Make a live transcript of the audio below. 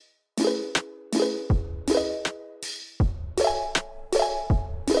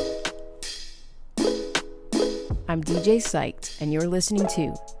I'm DJ Psyched, and you're listening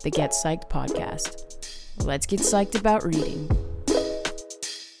to the Get Psyched podcast. Let's get psyched about reading.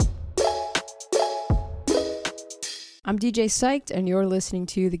 I'm DJ Psyched, and you're listening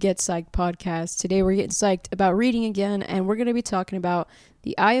to the Get Psyched podcast. Today we're getting psyched about reading again, and we're going to be talking about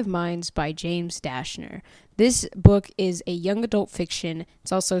The Eye of Minds by James Dashner. This book is a young adult fiction.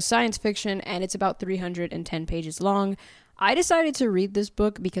 It's also science fiction, and it's about 310 pages long. I decided to read this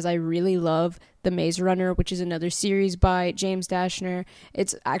book because I really love The Maze Runner, which is another series by James Dashner.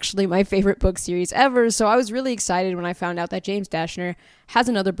 It's actually my favorite book series ever, so I was really excited when I found out that James Dashner has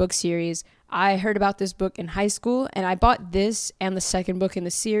another book series. I heard about this book in high school, and I bought this and the second book in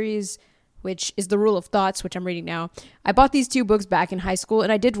the series, which is The Rule of Thoughts, which I'm reading now. I bought these two books back in high school,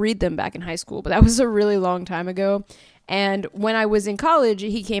 and I did read them back in high school, but that was a really long time ago. And when I was in college,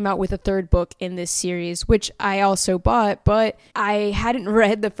 he came out with a third book in this series, which I also bought, but I hadn't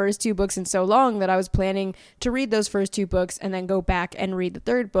read the first two books in so long that I was planning to read those first two books and then go back and read the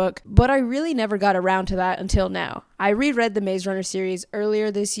third book, but I really never got around to that until now. I reread the Maze Runner series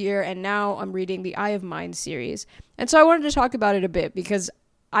earlier this year, and now I'm reading the Eye of Minds series. And so I wanted to talk about it a bit because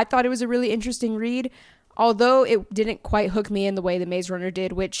I thought it was a really interesting read. Although it didn't quite hook me in the way The Maze Runner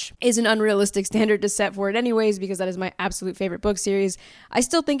did, which is an unrealistic standard to set for it anyways, because that is my absolute favorite book series, I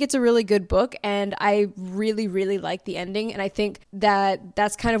still think it's a really good book, and I really, really like the ending, and I think that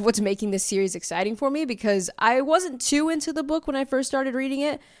that's kind of what's making this series exciting for me, because I wasn't too into the book when I first started reading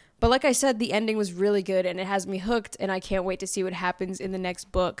it, but like I said, the ending was really good, and it has me hooked, and I can't wait to see what happens in the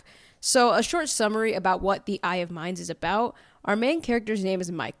next book. So a short summary about what The Eye of Minds is about. Our main character's name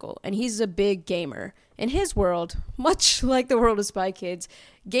is Michael, and he's a big gamer. In his world, much like the world of Spy Kids,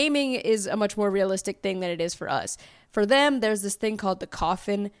 gaming is a much more realistic thing than it is for us. For them, there's this thing called the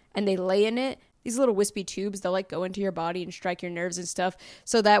coffin, and they lay in it. These little wispy tubes, they'll go into your body and strike your nerves and stuff,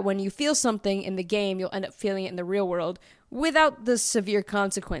 so that when you feel something in the game, you'll end up feeling it in the real world without the severe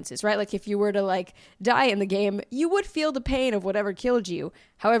consequences, right? Like if you were to die in the game, you would feel the pain of whatever killed you.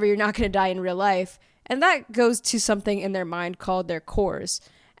 However, you're not going to die in real life. And that goes to something in their mind called their cores.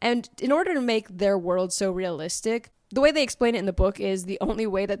 And in order to make their world so realistic, the way they explain it in the book is the only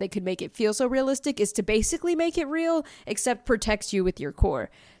way that they could make it feel so realistic is to basically make it real, except protect you with your core.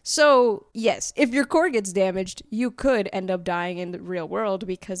 So, yes, if your core gets damaged, you could end up dying in the real world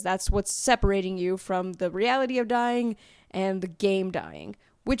because that's what's separating you from the reality of dying and the game dying,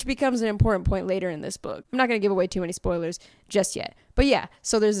 which becomes an important point later in this book. I'm not going to give away too many spoilers just yet. But yeah,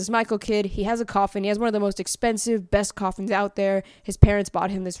 so there's this Michael kid. He has a coffin. He has one of the most expensive, best coffins out there. His parents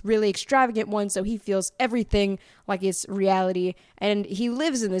bought him this really extravagant one, so he feels everything like it's reality. And he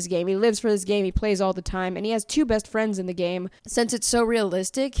lives in this game. He lives for this game. He plays all the time. And he has two best friends in the game. Since it's so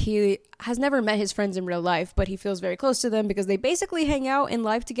realistic, he has never met his friends in real life, but he feels very close to them because they basically hang out in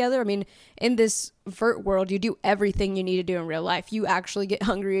life together. I mean, in this vert world, you do everything you need to do in real life. You actually get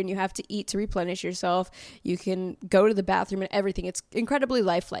hungry and you have to eat to replenish yourself. You can go to the bathroom and everything. It's incredibly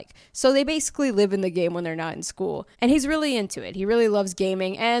lifelike. So they basically live in the game when they're not in school. And he's really into it. He really loves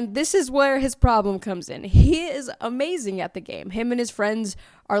gaming. And this is where his problem comes in. He is amazing at the game. Him and his friends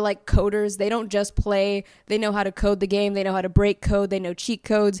are like coders. They don't just play. They know how to code the game. They know how to break code. They know cheat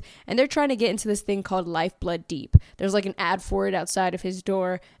codes. And they're trying to get into this thing called Lifeblood Deep. There's an ad for it outside of his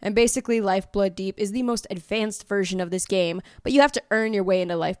door. And basically Lifeblood Deep is the most advanced version of this game. But you have to earn your way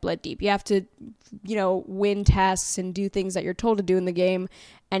into Lifeblood Deep. You have to, win tasks and do things that you're told to do in the game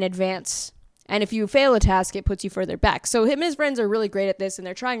and advance. And if you fail a task, it puts you further back. So him and his friends are really great at this, and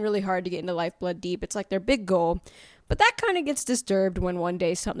they're trying really hard to get into Lifeblood Deep. It's their big goal. But that kind of gets disturbed when one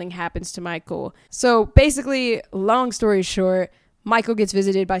day something happens to Michael. So basically, long story short, Michael gets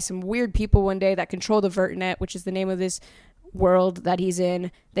visited by some weird people one day that control the Vertinet, which is the name of this world that he's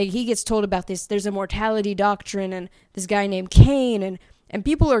in. He gets told about this. There's a mortality doctrine, and this guy named Kane, and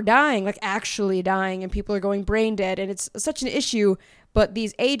people are dying, actually dying, and people are going brain dead, and it's such an issue. But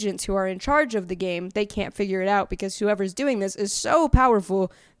these agents who are in charge of the game, they can't figure it out because whoever's doing this is so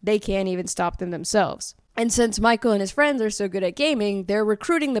powerful, they can't even stop them themselves. And since Michael and his friends are so good at gaming, they're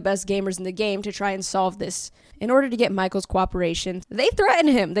recruiting the best gamers in the game to try and solve this. In order to get Michael's cooperation, they threaten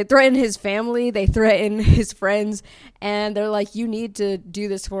him. They threaten his family. They threaten his friends. And they're like, you need to do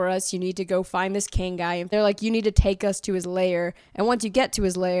this for us. You need to go find this Kane guy. And they're like, you need to take us to his lair. And once you get to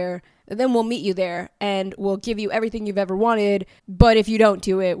his lair, then we'll meet you there and we'll give you everything you've ever wanted. But if you don't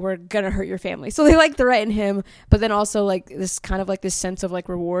do it, we're going to hurt your family. So they threaten him, but then also this kind of this sense of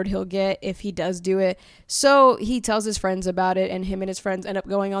reward he'll get if he does do it. So he tells his friends about it, and him and his friends end up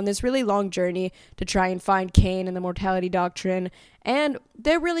going on this really long journey to try and find Kane and the mortality doctrine. And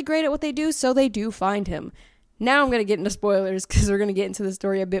they're really great at what they do, so they do find him. Now I'm going to get into spoilers because we're going to get into the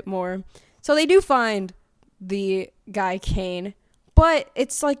story a bit more. So they do find the guy Cain. But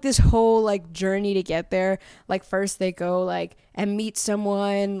it's like this whole like journey to get there. Like first they go like and meet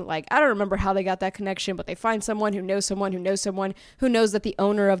someone. Like I don't remember how they got that connection, but they find someone who knows someone who knows someone who knows that the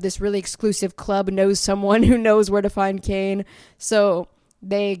owner of this really exclusive club knows someone who knows where to find Cain. So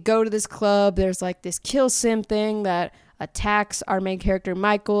they go to this club. There's like this kill sim thing that attacks our main character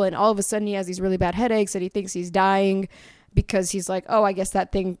Michael, and all of a sudden he has these really bad headaches and he thinks he's dying because he's like, oh, I guess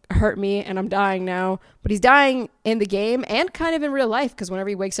that thing hurt me and I'm dying now. But he's dying in the game and kind of in real life, because whenever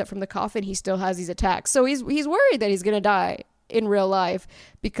he wakes up from the coffin, he still has these attacks. So he's worried that he's going to die in real life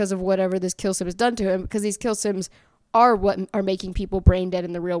because of whatever this kill sim has done to him, because these kill sims are what are making people brain dead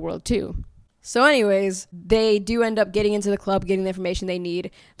in the real world too. So anyways, they do end up getting into the club, getting the information they need.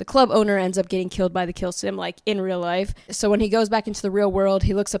 The club owner ends up getting killed by the kill sim, like in real life. So when he goes back into the real world,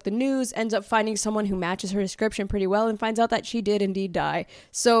 he looks up the news, ends up finding someone who matches her description pretty well, and finds out that she did indeed die.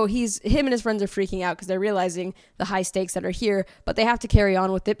 So him and his friends are freaking out because they're realizing the high stakes that are here, but they have to carry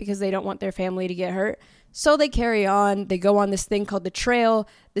on with it because they don't want their family to get hurt. So they carry on. They go on this thing called the Trail.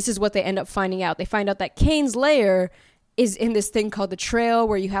 This is what they end up finding out. They find out that Cain's lair is in this thing called the Trail,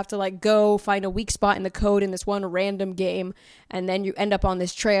 where you have to like go find a weak spot in the code in this one random game, and then you end up on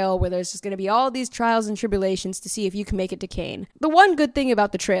this trail where there's just going to be all these trials and tribulations to see if you can make it to Cain. The one good thing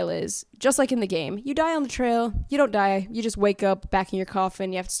about the Trail is, just like in the game, you die on the trail, you don't die, you just wake up back in your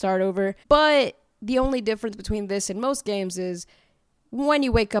coffin, you have to start over. But the only difference between this and most games is, when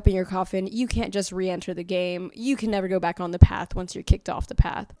you wake up in your coffin, you can't just re-enter the game. You can never go back on the path once you're kicked off the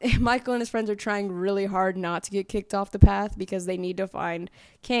path. Michael and his friends are trying really hard not to get kicked off the path because they need to find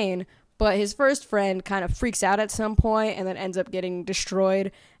Cain. But his first friend kind of freaks out at some point and then ends up getting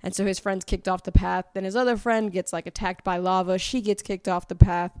destroyed. And so his friend's kicked off the path. Then his other friend gets like attacked by lava. She gets kicked off the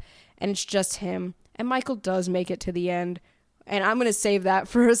path. And it's just him. And Michael does make it to the end. And I'm going to save that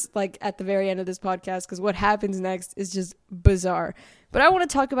for like at the very end of this podcast, because what happens next is just bizarre. But I want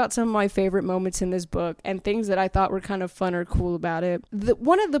to talk about some of my favorite moments in this book and things that I thought were kind of fun or cool about it.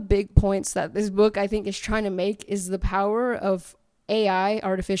 One of the big points that this book, I think, is trying to make is the power of AI,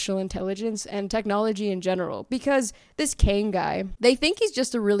 artificial intelligence, and technology in general. Because this Cain guy, they think he's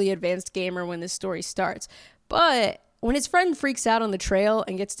just a really advanced gamer when this story starts. But when his friend freaks out on the trail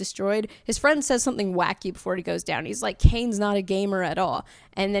and gets destroyed, his friend says something wacky before he goes down. He's like, Cain's not a gamer at all.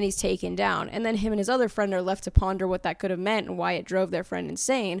 And then he's taken down. And then him and his other friend are left to ponder what that could have meant and why it drove their friend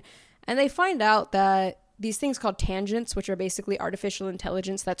insane. And they find out that these things called tangents, which are basically artificial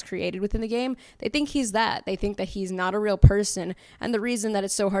intelligence that's created within the game, they think he's that. They think that he's not a real person, and the reason that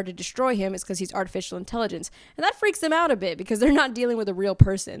it's so hard to destroy him is because he's artificial intelligence. And that freaks them out a bit, because they're not dealing with a real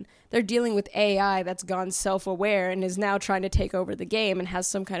person. They're dealing with AI that's gone self-aware and is now trying to take over the game and has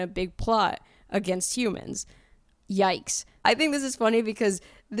some kind of big plot against humans. Yikes. I think this is funny because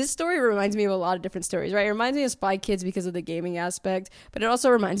this story reminds me of a lot of different stories, right? It reminds me of Spy Kids because of the gaming aspect, but it also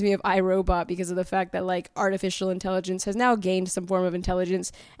reminds me of iRobot because of the fact that like artificial intelligence has now gained some form of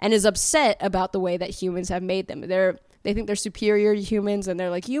intelligence and is upset about the way that humans have made them. They think they're superior to humans, and they're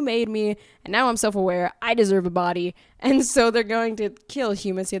like, you made me, and now I'm self-aware, I deserve a body, and so they're going to kill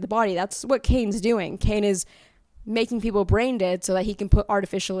humans to get the body. That's what Cain's doing. Cain is making people brain dead so that he can put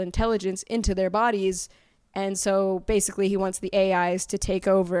artificial intelligence into their bodies. And so basically he wants the AIs to take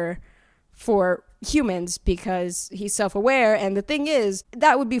over for humans because he's self-aware. And the thing is,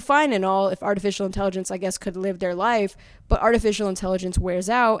 that would be fine and all if artificial intelligence, I guess, could live their life. But artificial intelligence wears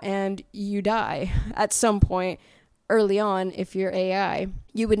out and you die at some point early on. If you're AI,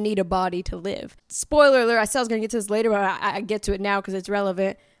 you would need a body to live. Spoiler alert, I said I was going to get to this later, but I get to it now because it's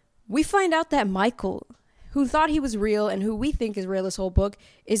relevant. We find out that Michael, who thought he was real and who we think is real this whole book,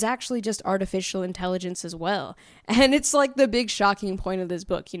 is actually just artificial intelligence as well. And it's like the big shocking point of this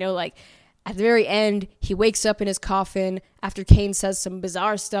book, you know, like at the very end, he wakes up in his coffin after Cain says some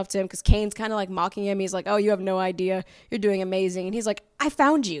bizarre stuff to him because Cain's kind of like mocking him. He's like, oh, you have no idea. You're doing amazing. And he's like, I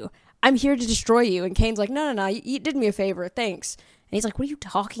found you. I'm here to destroy you. And Cain's like, no, you did me a favor. Thanks. And he's like, what are you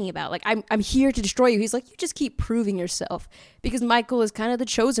talking about? Like, I'm here to destroy you. He's like, you just keep proving yourself, because Michael is kind of the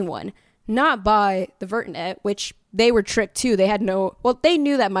chosen one. Not by the Vertinet, which they were tricked too. They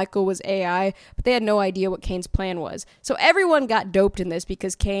knew that Michael was AI, but they had no idea what Cain's plan was. So everyone got doped in this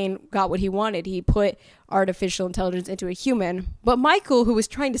because Cain got what he wanted. He put artificial intelligence into a human. But Michael, who was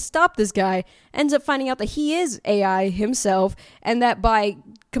trying to stop this guy, ends up finding out that he is AI himself, and that by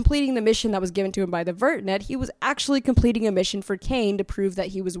completing the mission that was given to him by the Vertinet, he was actually completing a mission for Cain to prove that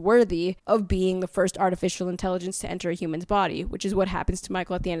he was worthy of being the first artificial intelligence to enter a human's body, which is what happens to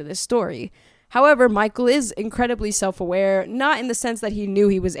Michael at the end of this story. However, Michael is incredibly self-aware, not in the sense that he knew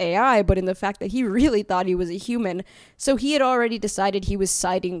he was AI, but in the fact that he really thought he was a human. So he had already decided he was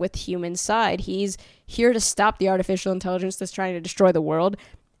siding with human side. He's here to stop the artificial intelligence that's trying to destroy the world.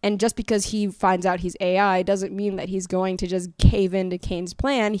 And just because he finds out he's AI doesn't mean that he's going to just cave into Kane's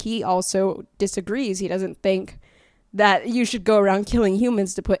plan. He also disagrees. He doesn't think that you should go around killing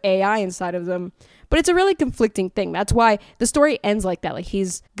humans to put AI inside of them. But it's a really conflicting thing. That's why the story ends like that. Like,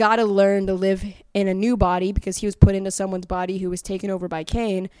 he's got to learn to live in a new body because he was put into someone's body who was taken over by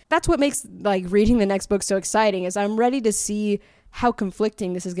Kane. That's what makes, like, reading the next book so exciting, is I'm ready to see how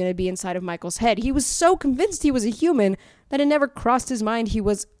conflicting this is going to be inside of Michael's head. He was so convinced he was a human that it never crossed his mind he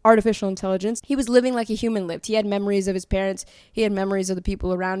was artificial intelligence. He was living like a human lived. He had memories of his parents. He had memories of the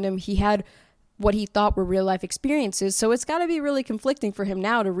people around him. He had what he thought were real life experiences. So it's got to be really conflicting for him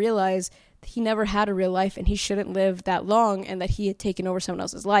now to realize he never had a real life and he shouldn't live that long and that he had taken over someone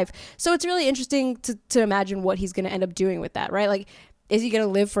else's life. So it's really interesting to imagine what he's going to end up doing with that, right? Like, is he going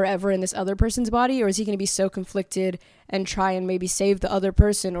to live forever in this other person's body, or is he going to be so conflicted and try and maybe save the other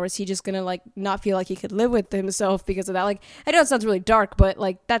person, or is he just going to, like, not feel like he could live with himself because of that? Like, I know it sounds really dark, but,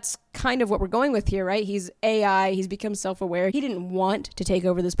 like, that's kind of what we're going with here, right? He's AI, he's become self-aware. He didn't want to take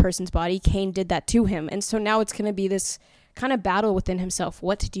over this person's body. Kane did that to him, and so now it's going to be this kind of battle within himself,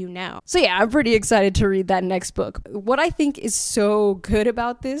 what to do now. So yeah, I'm pretty excited to read that next book. What I think is so good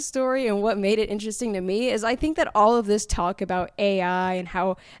about this story and what made it interesting to me is I think that all of this talk about AI and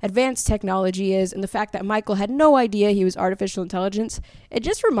how advanced technology is, and the fact that Michael had no idea he was artificial intelligence, it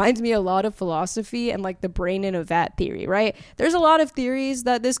just reminds me a lot of philosophy and, like, the brain in a vat theory, right? There's a lot of theories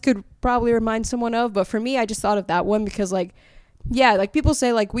that this could probably remind someone of, but for me, I just thought of that one because, like, yeah, like, people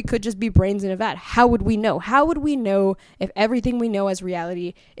say, like, we could just be brains in a vat. How would we know? How would we know if everything we know as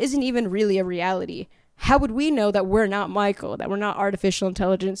reality isn't even really a reality? How would we know that we're not Michael, that we're not artificial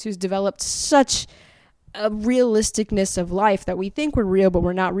intelligence who's developed such a realisticness of life that we think we're real, but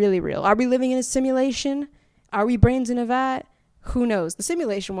we're not really real? Are we living in a simulation? Are we brains in a vat? Who knows? The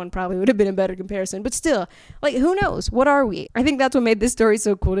simulation one probably would have been a better comparison, but still, like, who knows? What are we? I think that's what made this story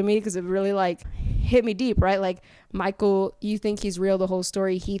so cool to me, because it really, like, hit me deep, right? Like, Michael, you think he's real the whole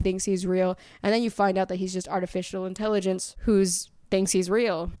story, he thinks he's real, and then you find out that he's just artificial intelligence who's thinks he's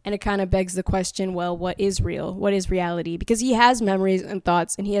real. And it kind of begs the question, well, what is real? What is reality? Because he has memories and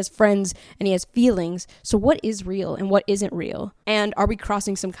thoughts, and he has friends, and he has feelings. So what is real and what isn't real? And are we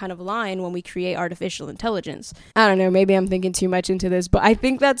crossing some kind of line when we create artificial intelligence? I don't know, maybe I'm thinking too much into this, but I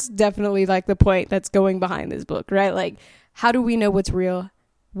think that's definitely, like, the point that's going behind this book, right? Like, how do we know what's real?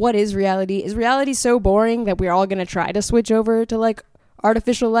 What is reality? Is reality so boring that we're all going to try to switch over to, like,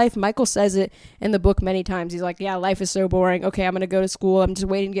 artificial life? Michael says it in the book many times. He's like, yeah, life is so boring. Okay, I'm going to go to school. I'm just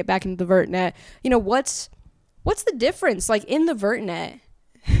waiting to get back into the VertNet. You know, what's the difference? Like, in the VertNet,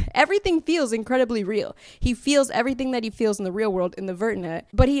 everything feels incredibly real. He feels everything that he feels in the real world in the VertNet,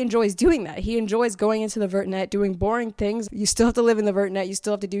 but he enjoys doing that. He enjoys going into the VertNet, doing boring things. You still have to live in the VertNet. You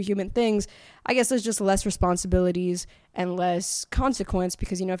still have to do human things. I guess there's just less responsibilities and less consequence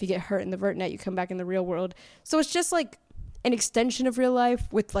because, you know, if you get hurt in the VertNet, you come back in the real world. So it's just like an extension of real life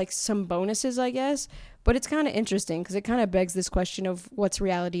with, like, some bonuses, I guess. But it's kind of interesting because it kind of begs this question of what's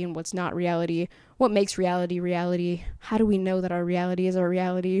reality and what's not reality. What makes reality reality? How do we know that our reality is our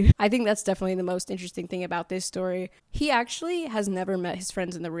reality? I think that's definitely the most interesting thing about this story. He actually has never met his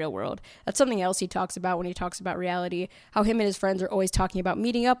friends in the real world. That's something else he talks about when he talks about reality. How him and his friends are always talking about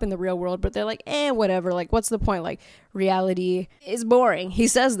meeting up in the real world, but they're like, whatever. Like, what's the point? Like, reality is boring. He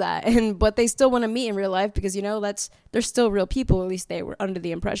says that. But they still want to meet in real life because, you know, they're still real people. At least they were under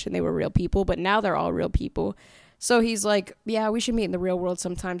the impression they were real people, but now they're all real people. So he's like, yeah, we should meet in the real world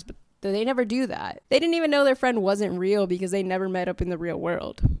sometimes, but they never do that. They didn't even know their friend wasn't real because they never met up in the real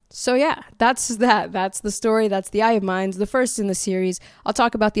world. So yeah, that's that. That's the story. That's The Eye of Minds, the first in the series. I'll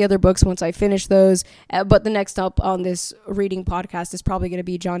talk about the other books once I finish those. But the next up on this reading podcast is probably going to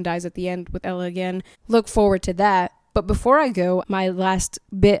be John Dies at the End with Ella again. Look forward to that. But before I go, my last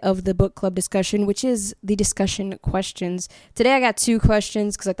bit of the book club discussion, which is the discussion questions. Today I got 2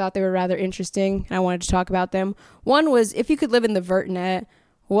 questions because I thought they were rather interesting and I wanted to talk about them. One was, if you could live in the VertNet,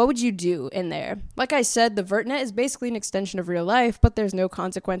 what would you do in there? Like I said, the VertNet is basically an extension of real life, but there's no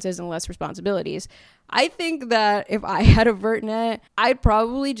consequences and less responsibilities. I think that if I had a VertNet, I'd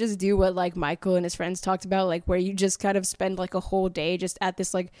probably just do what, like, Michael and his friends talked about, like, where you just kind of spend, like, a whole day just at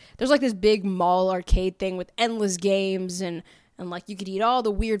this, like, there's, like, this big mall arcade thing with endless games and like, you could eat all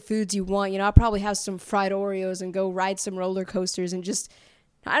the weird foods you want. You know, I'll probably have some fried Oreos and go ride some roller coasters and just,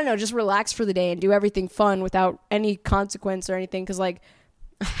 I don't know, just relax for the day and do everything fun without any consequence or anything. Because, like,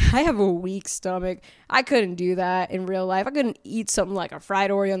 I have a weak stomach. I couldn't do that in real life. I couldn't eat something like a fried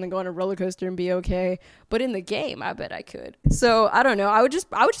Oreo and then go on a roller coaster and be okay. But in the game, I bet I could. So I don't know. I would just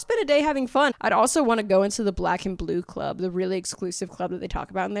spend a day having fun. I'd also want to go into the Black and Blue Club, the really exclusive club that they talk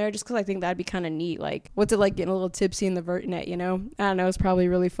about in there, just because I think that'd be kind of neat. Like, what's it like getting a little tipsy in the Vertinet, you know? I don't know. It's probably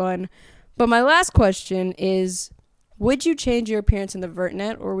really fun. But my last question is, would you change your appearance in the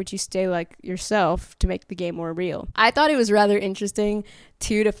Vertinet, or would you stay like yourself to make the game more real? I thought it was rather interesting,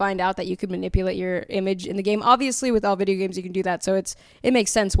 too, to find out that you could manipulate your image in the game. Obviously, with all video games, you can do that, so it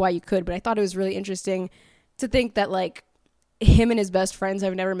makes sense why you could, but I thought it was really interesting to think that, like, him and his best friends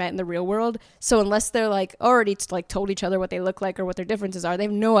have never met in the real world, so unless they're like already like told each other what they look like or what their differences are, they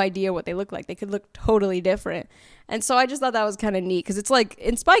have no idea what they look like. They could look totally different. And so I just thought that was kind of neat, because it's like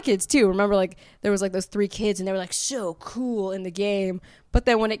in Spy Kids too, remember, like there was like those 3 kids and they were like so cool in the game, but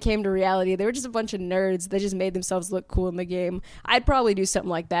then when it came to reality, they were just a bunch of nerds. They just made themselves look cool in the game. I'd probably do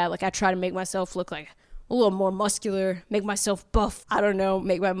something like that. Like I try to make myself look like a little more muscular, make myself buff, I don't know,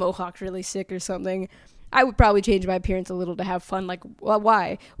 make my mohawk really sick or something. I would probably change my appearance a little to have fun. Like, well,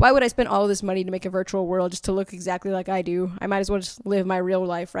 why? Why would I spend all of this money to make a virtual world just to look exactly like I do? I might as well just live my real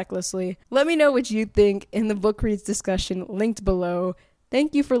life recklessly. Let me know what you think in the book reads discussion linked below.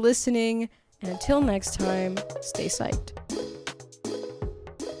 Thank you for listening, and until next time, stay psyched.